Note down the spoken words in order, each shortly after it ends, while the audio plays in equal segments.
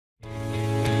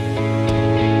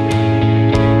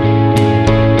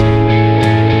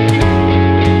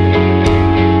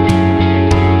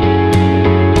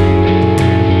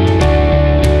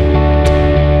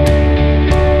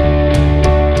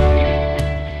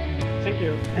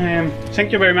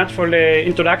Thank you very much for the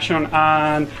introduction.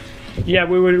 And yeah,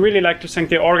 we would really like to thank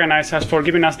the organizers for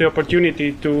giving us the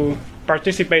opportunity to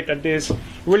participate at this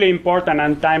really important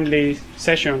and timely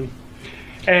session.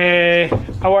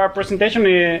 Our presentation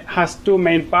has two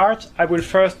main parts. I will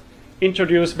first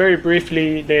introduce very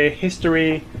briefly the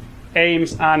history,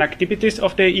 aims, and activities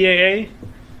of the EAA.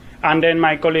 And then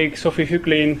my colleague Sophie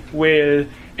Hücklin will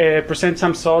present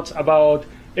some thoughts about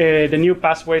the new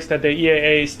pathways that the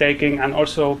EAA is taking and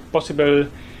also possible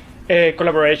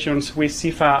collaborations with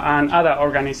CIfA and other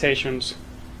organizations.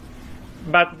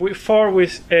 But before we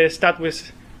start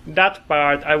with that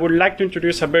part, I would like to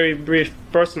introduce a very brief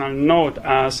personal note,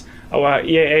 as our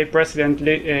EAA president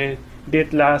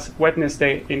did last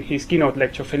Wednesday in his keynote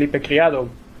lecture, Felipe Criado.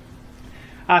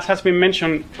 As has been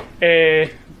mentioned,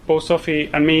 both Sophie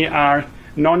and me are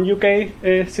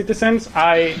non-UK citizens.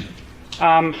 I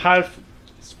am half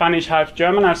Spanish, half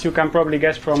German, as you can probably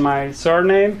guess from my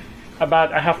surname.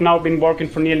 But I have now been working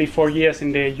for nearly 4 years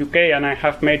in the UK, and I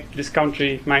have made this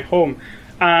country my home.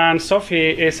 And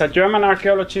Sophie is a German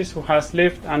archaeologist who has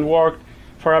lived and worked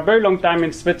for a very long time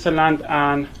in Switzerland,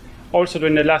 and also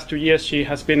during the last 2 years she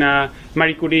has been a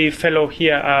Marie Curie fellow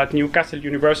here at Newcastle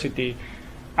University.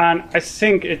 And I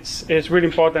think it's really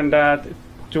important that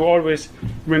to always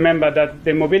remember that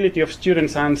the mobility of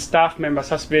students and staff members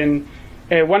has been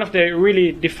one of the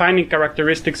really defining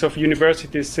characteristics of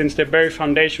universities since the very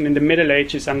foundation in the Middle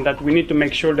Ages, and that we need to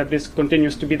make sure that this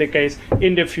continues to be the case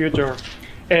in the future,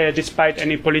 despite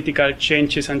any political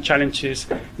changes and challenges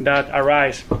that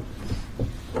arise.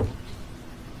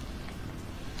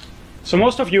 So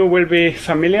most of you will be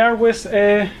familiar with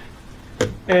the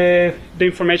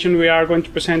information we are going to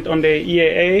present on the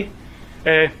EAA.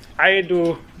 I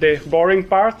do the boring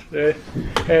part, the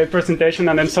presentation,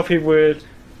 and then Sophie will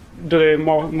do the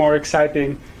more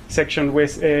exciting section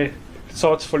with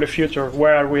thoughts for the future.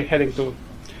 Where are we heading to?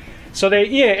 So the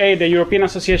EAA, the European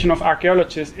Association of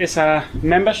Archaeologists, is a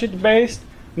membership-based,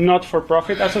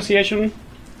 not-for-profit association.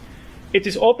 It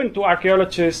is open to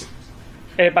archaeologists,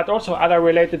 but also other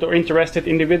related or interested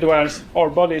individuals or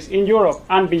bodies in Europe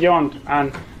and beyond.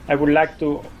 And I would like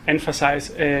to emphasize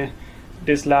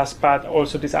this last part,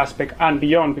 also this aspect and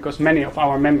beyond, because many of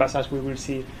our members, as we will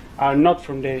see, are not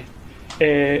from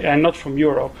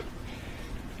Europe.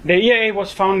 The EAA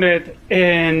was founded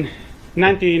in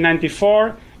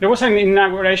 1994. There was an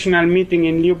inaugurational meeting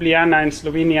in Ljubljana in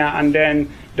Slovenia, and then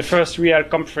the first real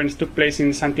conference took place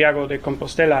in Santiago de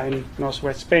Compostela in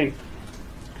northwest Spain.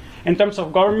 In terms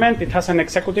of government, it has an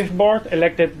executive board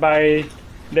elected by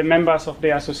the members of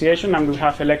the association, and we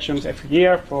have elections every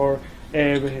year for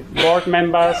board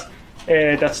members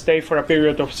that stay for a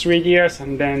period of 3 years,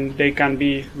 and then they can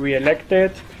be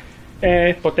re-elected.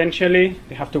 Potentially,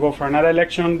 they have to go for another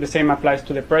election. The same applies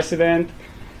to the president.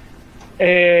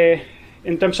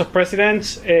 In terms of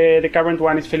presidents, the current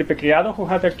one is Felipe Criado, who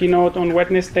had a keynote on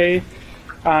Wednesday,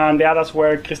 and the others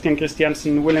were Christian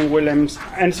Christiansen, Willem Willems,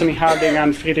 Anthony Harding,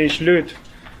 and Friedrich Lüth.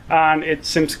 And it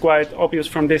seems quite obvious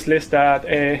from this list that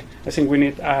I think we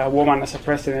need a woman as a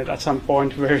president at some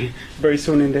point very, very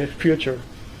soon in the future.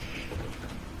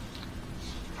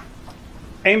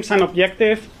 Aims and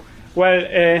objectives.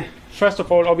 Well, first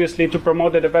of all, obviously, to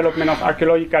promote the development of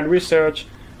archaeological research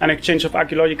and exchange of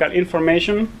archaeological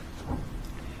information.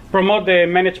 Promote the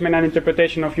management and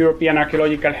interpretation of European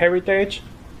archaeological heritage.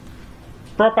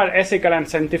 Proper ethical and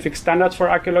scientific standards for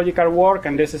archaeological work,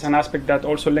 and this is an aspect that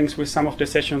also links with some of the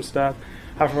sessions that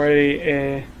have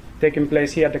already taken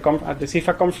place here at the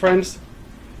CIfA conference.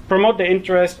 Promote the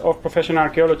interest of professional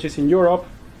archaeologists in Europe.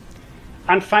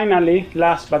 And finally,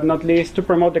 last but not least, to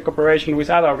promote the cooperation with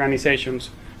other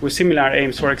organizations with similar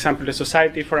aims, for example, the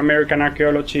Society for American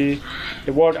Archaeology,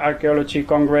 the World Archaeology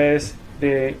Congress,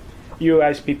 the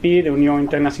UISPP, the Union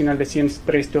Internationale des Sciences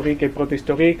Préhistoriques et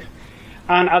Protohistoriques,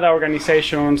 and other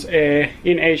organizations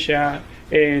in Asia,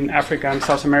 in Africa, and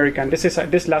South America. And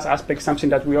this last aspect is something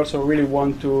that we also really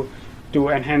want to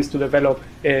enhance, to develop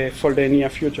for the near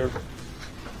future.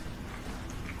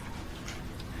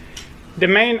 The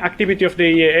main activity of the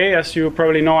EAA, as you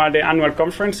probably know, are the annual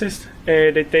conferences.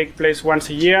 They take place once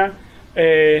a year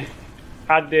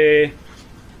at the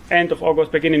end of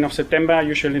August, beginning of September,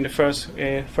 usually in the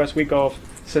first week of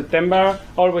September,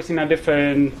 always in a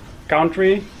different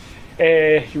country.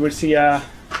 You will see a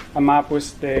map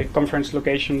with the conference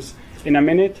locations in a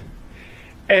minute.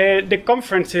 The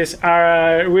conferences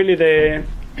are really the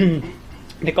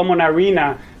common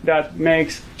arena that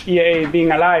makes EAA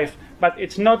being alive, but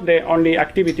it's not the only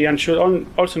activity and should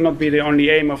also not be the only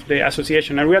aim of the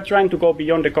association. And we are trying to go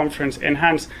beyond the conference,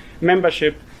 enhance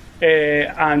membership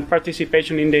and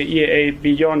participation in the EAA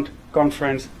beyond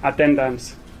conference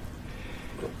attendance.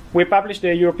 We published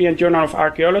the European Journal of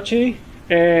Archaeology.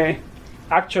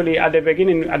 Actually, at the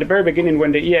very beginning,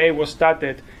 when the EAA was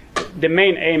started, the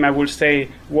main aim, I would say,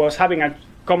 was having a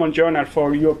common journal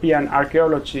for European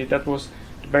archaeology. That was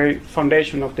the very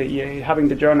foundation of the EAA, having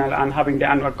the journal and having the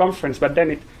annual conference. But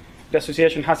then the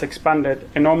association has expanded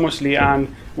enormously,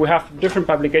 and we have different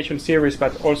publication series,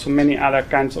 but also many other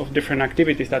kinds of different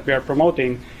activities that we are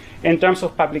promoting. In terms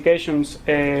of publications,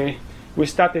 we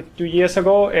started 2 years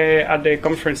ago at the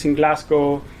conference in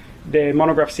Glasgow, the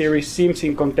monograph series Themes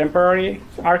in Contemporary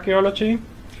Archaeology,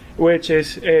 which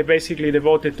is basically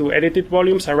devoted to edited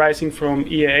volumes arising from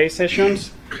EAA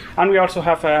sessions. And we also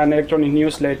have an electronic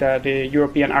newsletter, the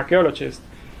European Archaeologist.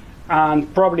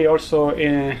 And probably also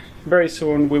very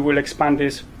soon we will expand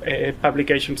this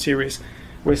publication series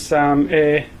with some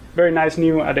very nice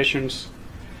new additions.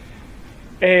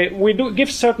 We do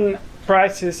give certain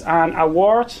prizes and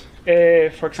awards,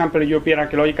 for example, the European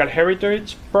Archaeological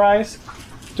Heritage Prize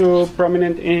to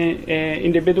prominent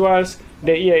individuals,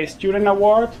 the EAA Student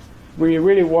Award. We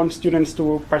really want students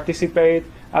to participate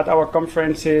at our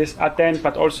conferences, attend,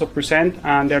 but also present,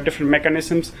 and there are different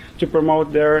mechanisms to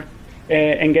promote their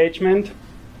engagement.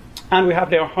 And we have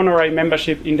the honorary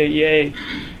membership in the EAA.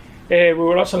 We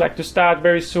would also like to start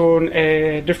very soon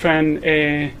different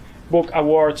book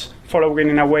awards, following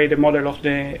in a way the model of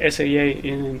the SAA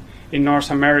in North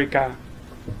America.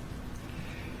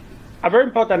 A very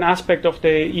important aspect of the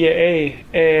EAA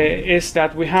is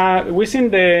that we have,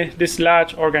 within this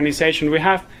large organization, we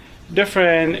have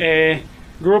different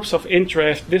groups of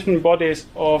interest, different bodies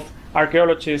of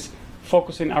archaeologists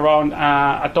focusing around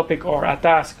a topic or a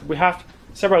task. We have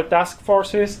several task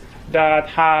forces that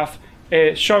have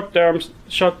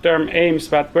short-term aims,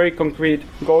 but very concrete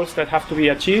goals that have to be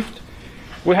achieved.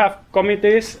 We have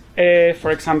committees,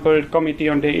 for example, Committee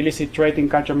on the Illicit Trade in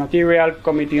Cultural Material,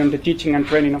 Committee on the Teaching and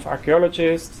Training of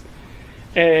Archaeologists,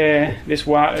 this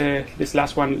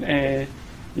last one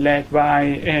led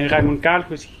by Raimund Karl,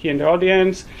 who is here in the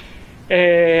audience,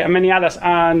 and many others.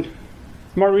 And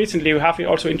more recently, we have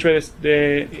also introduced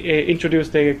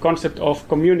the concept of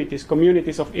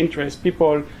communities of interest,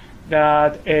 people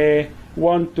that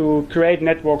want to create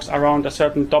networks around a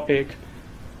certain topic.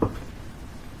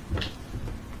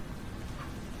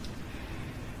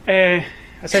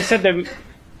 As I said,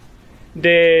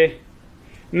 the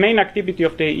main activity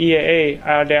of the EAA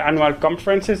are the annual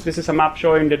conferences. This is a map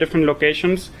showing the different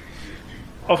locations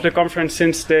of the conference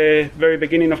since the very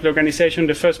beginning of the organization,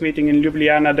 the first meeting in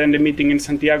Ljubljana, then the meeting in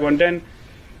Santiago, and then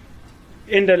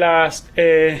in the last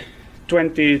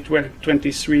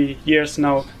 23 years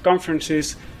now,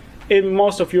 conferences in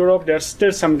most of Europe. There's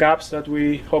still some gaps that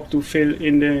we hope to fill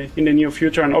in the near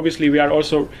future, and obviously we are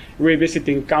also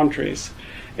revisiting countries.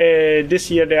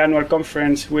 This year the annual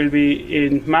conference will be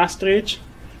in Maastricht,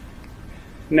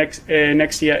 next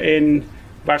year in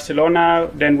Barcelona,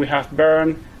 then we have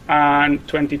Bern, and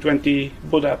 2020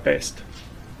 Budapest.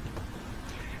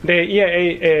 The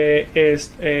EAA is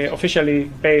officially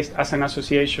based as an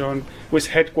association with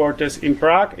headquarters in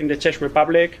Prague, in the Czech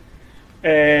Republic,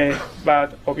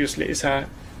 but obviously it's a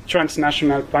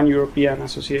transnational pan-European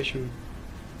association.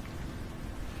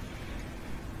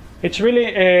 It's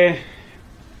really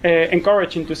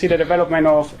encouraging to see the development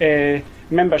of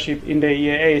membership in the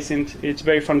EAA since its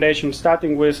very foundation,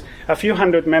 starting with a few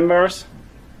hundred members,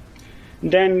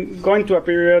 then going to a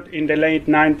period in the late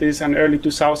 90s and early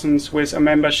 2000s with a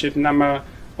membership number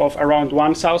of around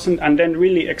 1,000, and then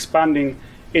really expanding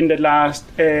in the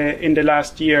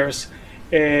last years.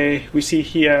 We see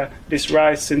here this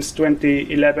rise since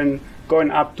 2011,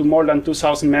 going up to more than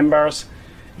 2,000 members.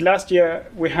 Last year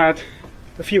we had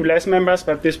a few less members,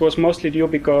 but this was mostly due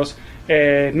because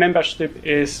membership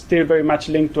is still very much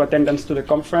linked to attendance to the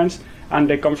conference, and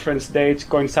the conference dates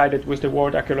coincided with the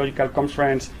World Archaeological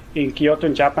Conference in Kyoto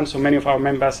in Japan, so many of our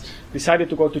members decided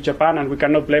to go to Japan, and we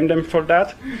cannot blame them for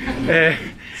that.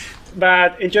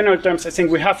 But in general terms, I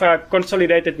think we have a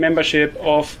consolidated membership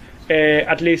of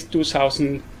at least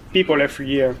 2,000 people every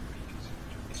year.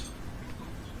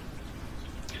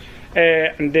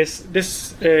 And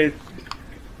this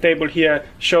table here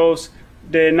shows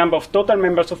the number of total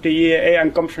members of the EAA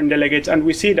and conference delegates, and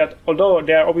we see that although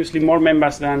there are obviously more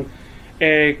members than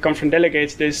conference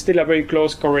delegates, there's still a very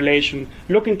close correlation.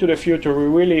 Looking to the future, we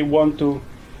really want to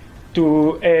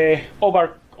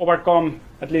overcome,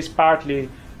 at least partly,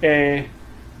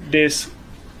 this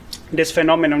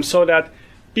phenomenon, so that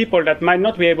people that might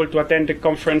not be able to attend the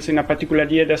conference in a particular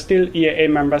year, they're still EAA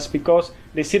members because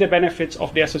they see the benefits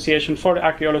of the association for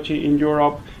archaeology in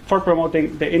Europe, for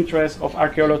promoting the interest of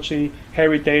archaeology,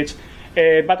 heritage,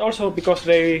 but also because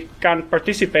they can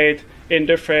participate in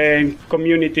different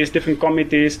communities, different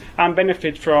committees, and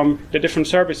benefit from the different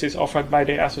services offered by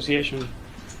the association.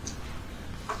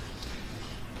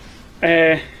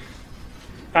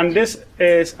 And this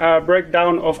is a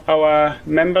breakdown of our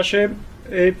membership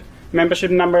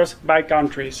numbers by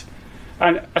countries.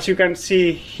 And as you can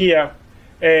see here,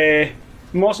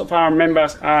 most of our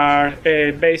members are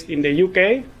based in the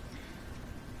UK.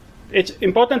 It's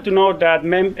important to note that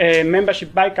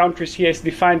membership by countries here is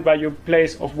defined by your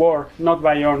place of work, not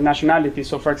by your nationality.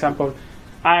 So, for example,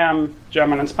 I am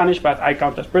German and Spanish, but I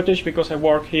count as British because I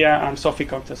work here, and Sophie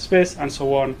counts as Swiss, and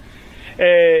so on.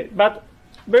 But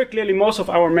very clearly, most of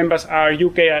our members are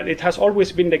UK, and it has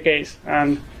always been the case.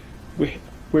 And we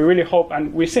really hope,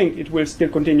 and we think it will still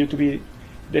continue to be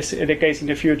the case in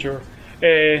the future.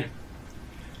 EAA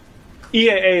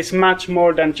is much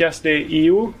more than just the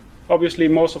EU. Obviously,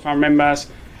 most of our members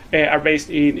are based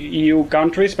in EU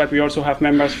countries, but we also have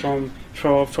members from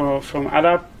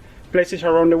other places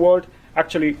around the world.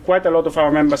 Actually, quite a lot of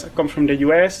our members come from the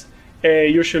US,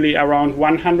 usually around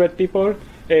 100 people.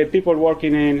 People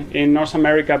working in North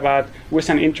America, but with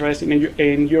an interest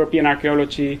in European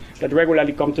archaeology, that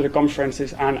regularly come to the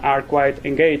conferences and are quite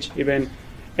engaged, even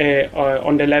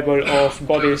on the level of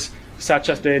bodies such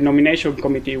as the nomination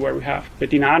committee, where we have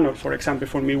Bettina Arnold, for example,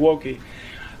 from Milwaukee.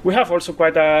 We have also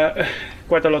quite a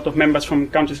lot of members from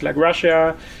countries like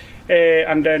Russia,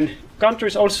 and then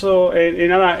countries also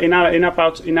in other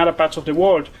parts of the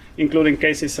world, including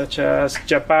cases such as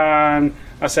Japan,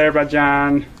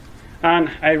 Azerbaijan,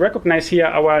 and I recognize here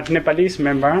our Nepalese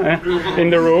member in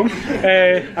the room.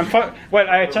 Well,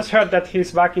 I just heard that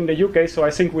he's back in the UK, so I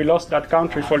think we lost that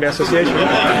country for the association.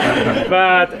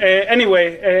 But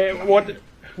anyway, what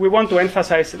we want to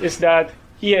emphasize is that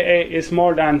EAA is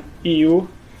more than EU.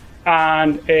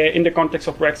 And in the context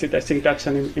of Brexit, I think that's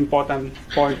an important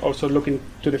point, also looking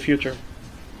to the future.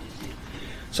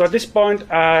 So at this point,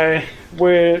 I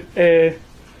will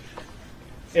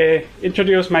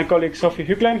introduce my colleague Sophie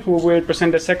Hücklen, who will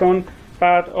present the second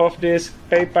part of this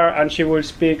paper, and she will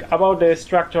speak about the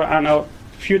structure and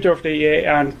future of the EAA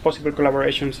and possible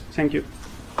collaborations. Thank you.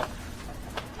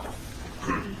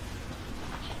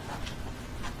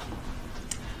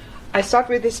 I start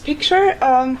with this picture.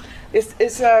 This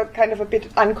is a kind of a bit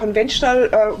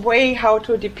unconventional way how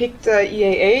to depict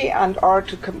EAA or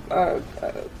to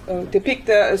depict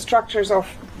the structures of,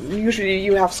 usually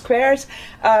you have squares.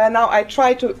 Now I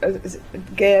try to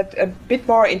get a bit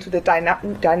more into the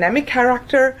dynamic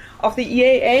character of the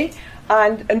EAA,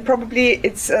 and probably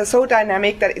it's so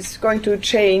dynamic that it's going to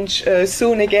change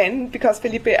soon again, because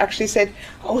Felipe actually said,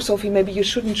 oh Sophie, maybe you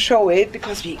shouldn't show it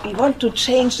because we want to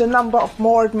change the number of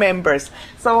more members.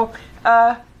 So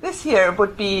this here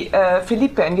would be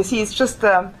Felipe, and you see it's just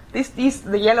the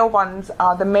yellow ones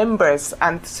are the members,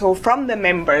 and so from the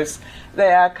members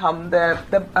there come the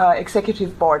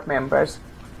executive board members,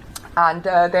 and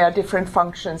there are different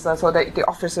functions, so the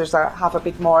officers have a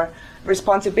bit more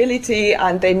responsibility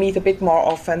and they meet a bit more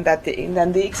often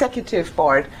than the executive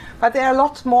board. But there are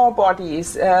lots more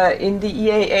bodies in the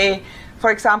EAA. For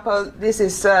example, this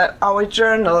is our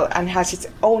journal and has its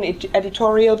own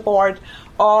editorial board,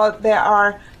 or there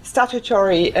are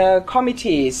statutory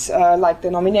committees like the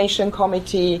nomination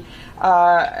committee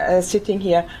sitting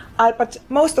here. But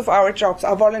most of our jobs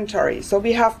are voluntary. So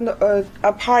we have,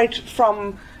 apart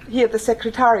from here the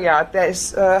secretariat, there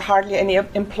is hardly any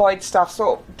employed staff.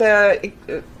 So the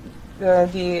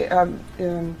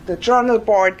journal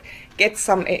board gets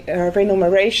some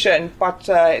remuneration, but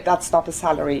that's not a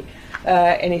salary,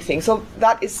 anything. So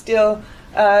that is still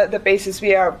the basis.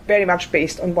 We are very much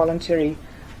based on voluntary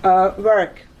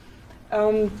work.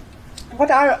 What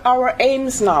are our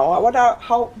aims now?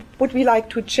 How would we like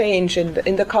to change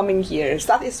in the coming years?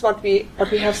 That is what we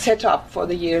have set up for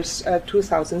the years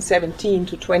 2017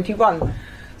 to 21.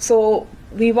 So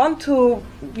we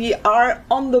are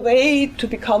on the way to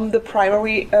become the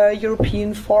primary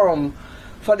European forum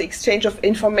for the exchange of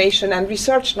information and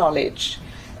research knowledge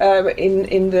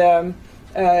in the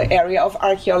area of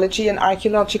archaeology and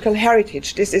archaeological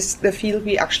heritage. This is the field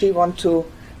we actually want to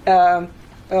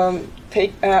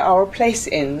take our place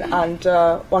in and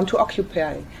want to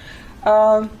occupy.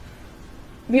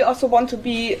 We also want to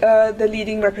be the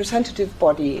leading representative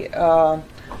body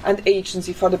and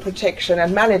agency for the protection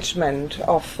and management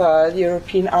of the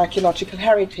European archaeological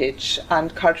heritage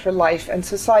and cultural life and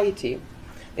society.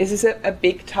 This is a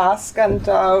big task, and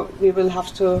we will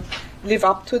have to live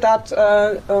up to that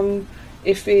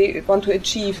if we want to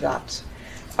achieve that.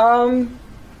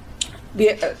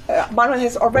 Manuel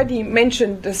has already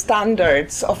mentioned the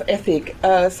standards of ethic,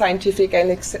 scientific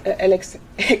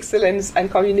excellence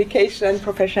and communication and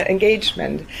professional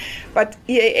engagement. But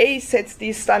EAA sets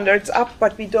these standards up,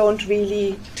 but we don't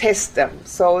really test them.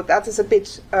 So that is a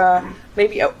bit,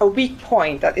 maybe a weak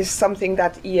point. That is something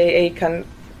that EAA can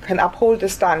uphold the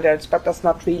standards, but does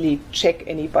not really check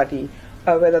anybody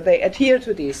whether they adhere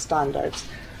to these standards.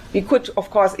 We could, of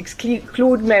course,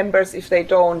 exclude members if they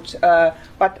don't,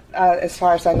 but as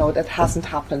far as I know, that hasn't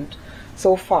happened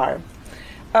so far.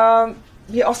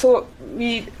 We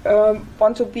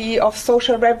want to be of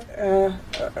social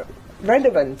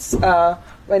relevance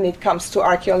when it comes to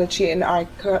archaeology and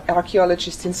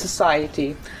archaeologists in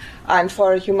society and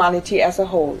for humanity as a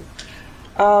whole.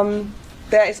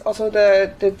 There is also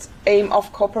the aim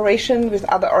of cooperation with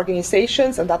other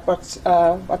organizations, and that's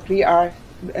what we are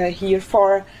here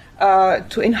for,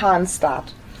 to enhance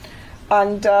that.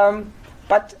 And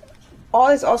but all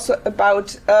is also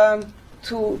about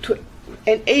to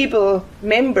enable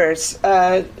members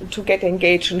to get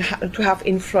engaged and to have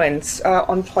influence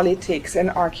on politics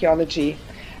and archaeology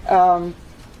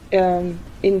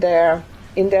in their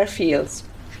fields.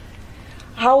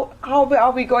 How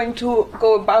are we going to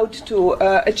go about to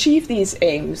achieve these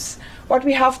aims? What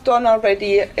we have done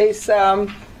already is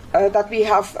that we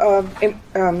have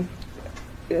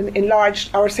enlarged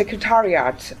our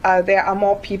secretariat. There are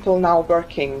more people now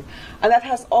working. And that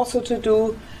has also to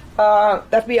do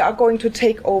that we are going to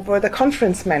take over the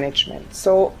conference management.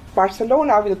 So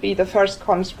Barcelona will be the first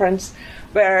conference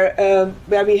where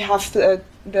we have to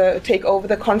take over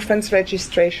the conference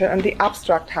registration and the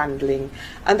abstract handling.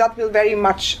 And that will very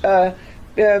much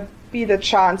be the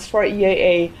chance for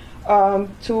EAA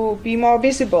to be more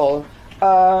visible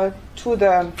to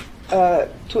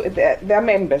their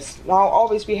members. Now,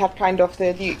 always we had kind of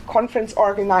the conference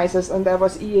organizers, and there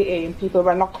was EAA, and people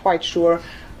were not quite sure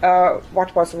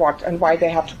what was what and why they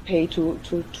had to pay to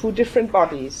two different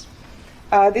bodies.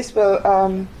 This will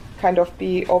kind of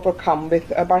be overcome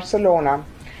with Barcelona.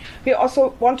 We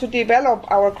also want to develop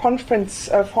our conference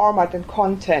format and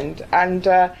content, and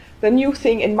the new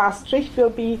thing in Maastricht will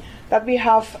be that we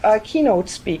have keynote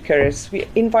speakers. We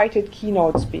invited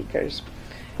keynote speakers.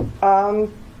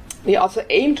 We also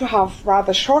aim to have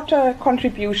rather shorter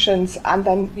contributions, and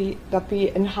then that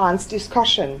we enhance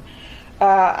discussion.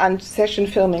 And session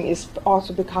filming is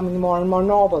also becoming more and more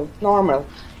normal.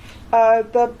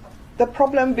 The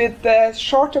problem with the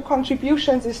shorter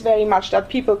contributions is very much that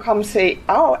people come say,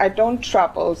 oh, I don't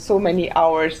travel so many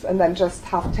hours, and then just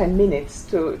have 10 minutes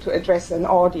to address an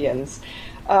audience.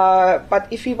 But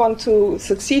if we want to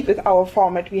succeed with our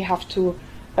format, we have to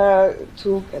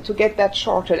get that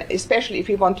shorter, especially if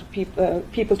we want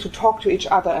people to talk to each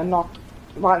other and not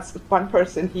one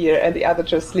person here and the other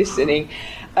just listening.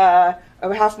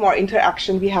 We have more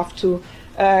interaction. We have to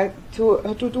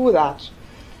do that.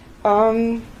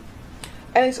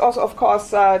 And it's also, of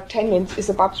course, 10 minutes is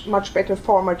a much better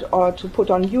format to put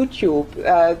on YouTube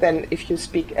than if you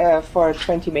speak for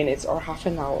 20 minutes or half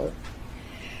an hour.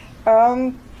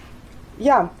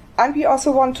 And we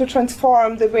also want to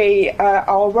transform the way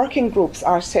our working groups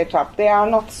are set up. They are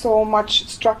not so much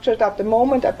structured at the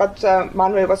moment, but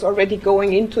Manuel was already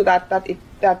going into that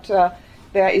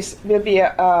there will be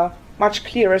a much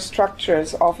clearer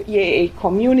structures of EAA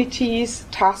communities,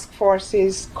 task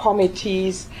forces,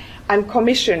 committees, and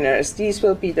commissioners. These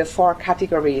will be the 4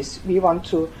 categories we want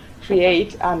to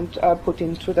create and put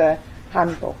into the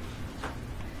handbook.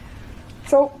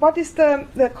 So what is the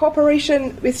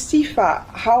cooperation with CIfA?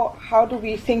 How do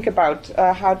we think about,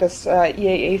 how does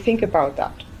EAA think about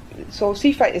that? So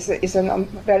CIfA is a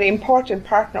very important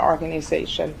partner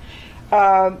organization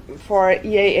for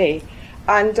EAA.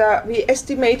 And we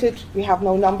estimated, we have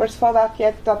no numbers for that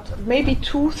yet, that maybe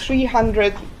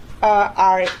 200-300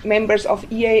 are members of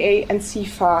EAA and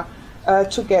CIfA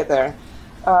together.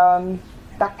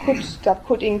 That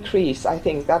could increase, I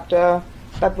think.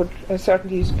 That would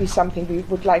certainly be something we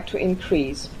would like to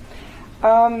increase.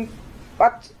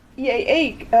 But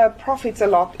EAA profits a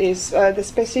lot is the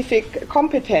specific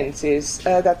competencies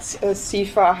that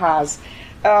CIfA has.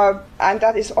 And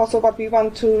that is also what we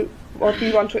want to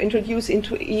introduce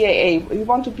into EAA. We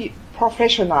want to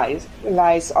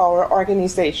professionalize our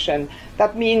organization.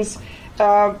 That means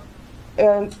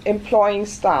employing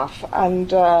staff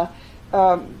and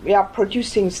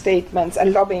producing statements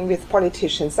and lobbying with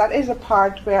politicians. That is a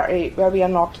part where we are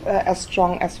not as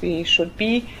strong as we should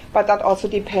be, but that also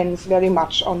depends very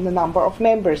much on the number of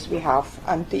members we have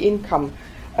and the income,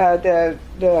 the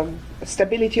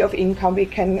stability of income we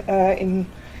can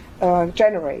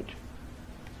generate.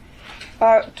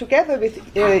 together with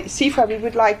CIfA, we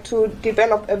would like to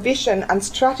develop a vision and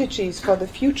strategies for the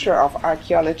future of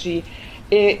archaeology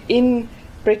in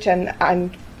Britain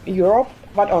and Europe,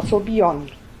 but also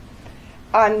beyond.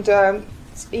 And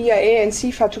EAA and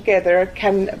CIfA together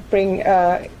can bring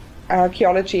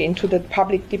archaeology into the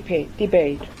public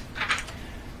debate.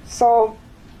 So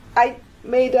I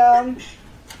made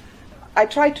I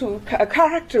tried to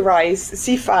characterize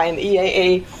CIfA and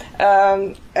EAA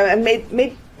and made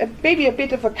maybe a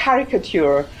bit of a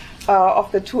caricature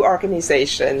of the two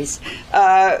organizations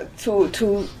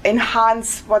to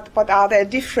enhance what are their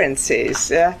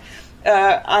differences.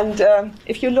 And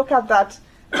if you look at that,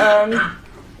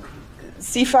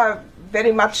 CIfA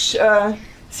very much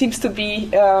seems to be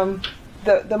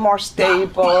the more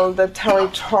stable, the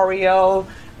territorial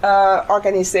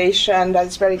organization that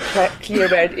is very clear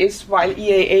where it is, while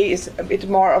EAA is a bit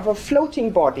more of a floating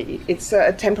body. It's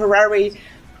a temporary.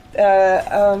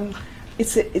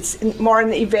 It's more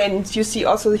an event. You see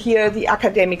also here the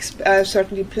academics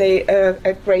certainly play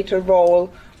a greater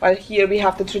role, while here we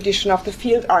have the tradition of the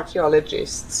field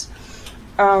archaeologists.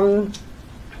 And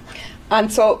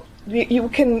so we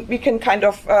can kind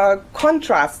of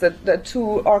contrast the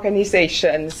two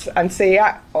organizations and say,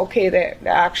 okay, they're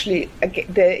actually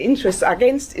their interests are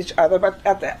against each other, but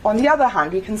on the other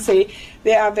hand, we can say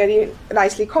they are very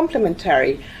nicely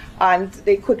complementary and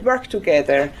they could work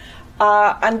together.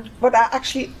 And what I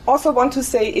actually also want to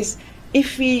say is,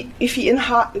 if we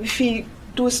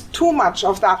do too much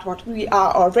of that, what we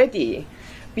are already,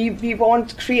 we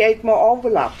won't create more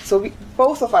overlap. So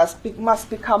both of us must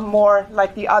become more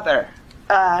like the other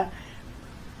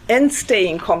and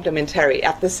staying complementary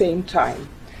at the same time.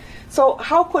 So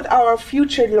how could our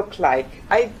future look like?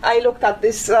 I looked at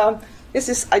this.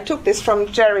 I took this from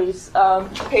Jerry's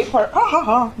paper.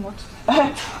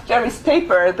 Jerry's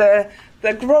paper.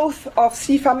 The growth of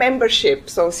CIfA membership.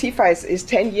 So CIfA is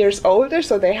 10 years older,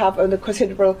 so they have a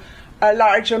considerable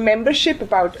larger membership,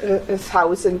 about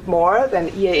 1,000 more than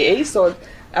EAA. So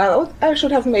I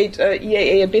should have made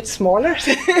EAA a bit smaller,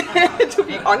 to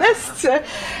be honest.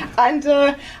 And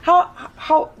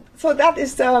so that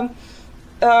is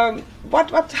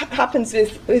what happens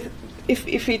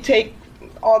if we take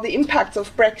all the impacts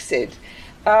of Brexit,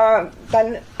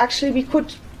 then actually we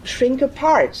could shrink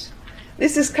apart.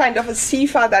 This is kind of a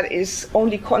CIfA that is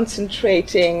only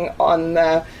concentrating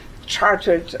on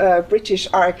chartered British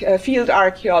field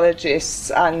archaeologists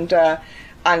and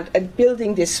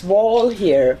building this wall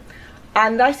here.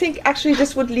 And I think actually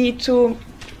this would lead to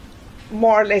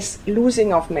more or less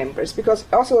losing of members, because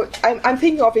also I'm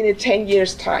thinking of in a 10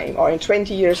 years time or in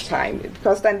 20 years time,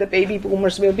 because then the baby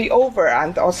boomers will be over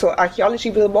and also archaeology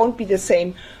won't be the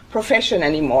same profession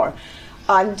anymore.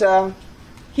 And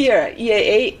here,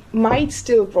 EAA might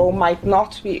still grow, might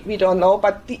not, we don't know,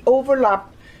 but the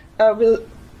overlap will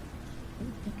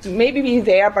maybe be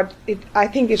there, but I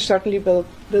think it certainly will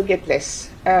get less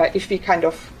if we kind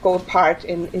of go apart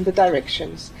in the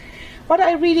directions. What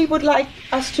I really would like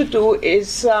us to do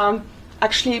is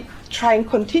actually try and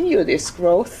continue this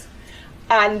growth,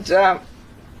 and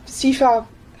CIfA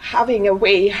having a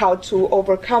way how to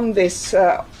overcome this,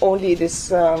 only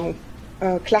this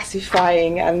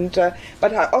classifying, and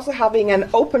but also having an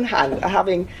open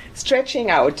hand, stretching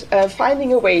out,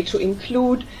 finding a way to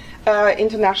include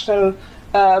international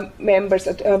members,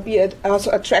 be it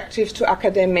also attractive to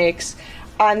academics,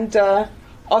 and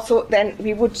also then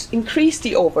we would increase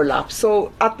the overlap.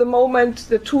 So at the moment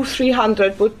the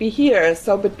 200-300 would be here,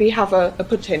 so but we have a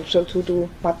potential to do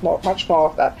much more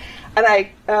of that. And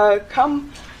I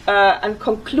come and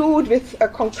conclude with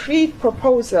concrete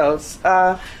proposals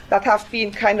that have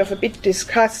been kind of a bit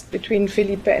discussed between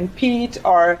Philippe and Pete,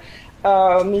 or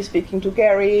me speaking to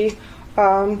Gary,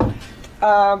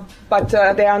 but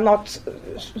they are not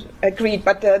agreed.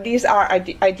 But these are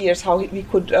ideas how we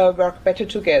could work better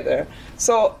together.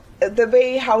 So the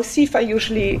way how CIfA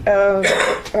usually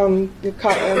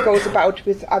goes about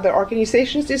with other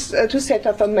organizations is to set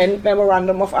up a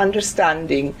memorandum of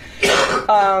understanding.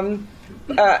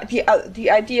 The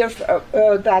idea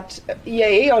that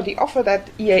EAA, or the offer that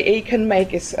EAA can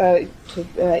make, is to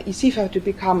CIfA to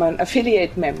become an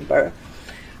affiliate member.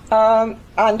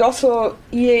 And also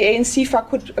EAA and CIfA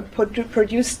could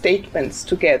produce statements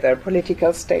together,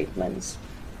 political statements.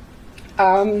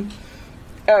 At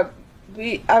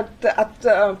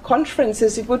the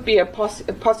conferences, it would be a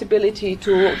possibility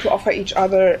to offer each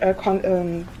other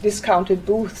discounted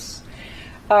booths.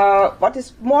 What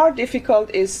is more difficult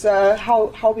is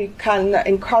how we can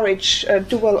encourage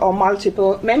dual or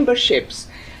multiple memberships.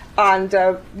 And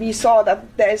we saw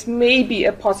that there is maybe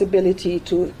a possibility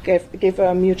to give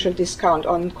a mutual discount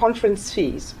on conference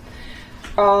fees.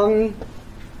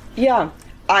 Yeah,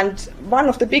 and one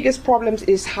of the biggest problems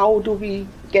is how do we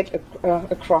get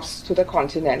across to the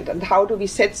continent, and how do we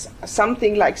set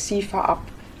something like CIfA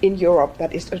up in Europe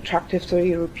that is attractive to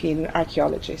European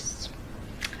archaeologists.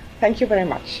 Thank you very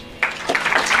much.